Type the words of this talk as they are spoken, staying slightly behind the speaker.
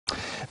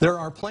There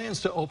are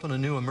plans to open a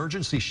new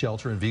emergency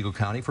shelter in Vigo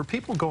County for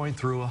people going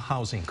through a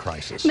housing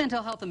crisis.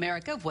 Mental Health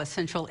America of West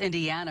Central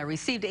Indiana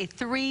received a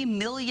 $3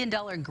 million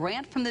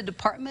grant from the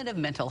Department of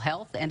Mental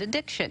Health and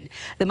Addiction.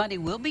 The money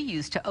will be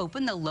used to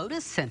open the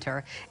Lotus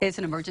Center. It's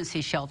an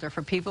emergency shelter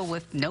for people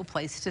with no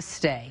place to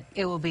stay.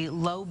 It will be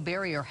low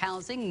barrier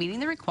housing, meaning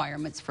the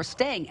requirements for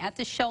staying at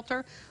the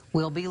shelter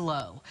will be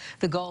low.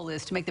 The goal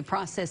is to make the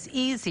process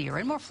easier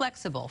and more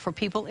flexible for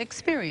people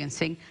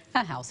experiencing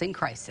a housing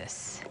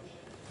crisis.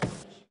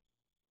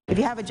 If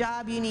you have a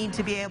job, you need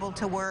to be able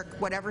to work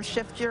whatever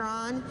shift you're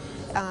on.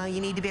 You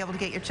need to be able to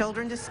get your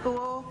children to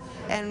school,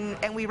 and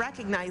we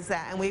recognize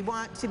that, and we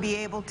want to be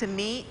able to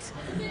meet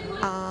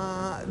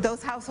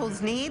those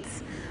households'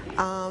 needs,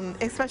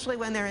 especially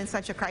when they're in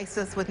such a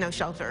crisis with no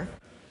shelter.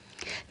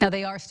 Now,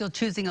 they are still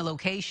choosing a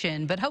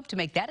location, but hope to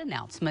make that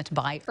announcement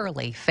by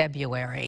early February.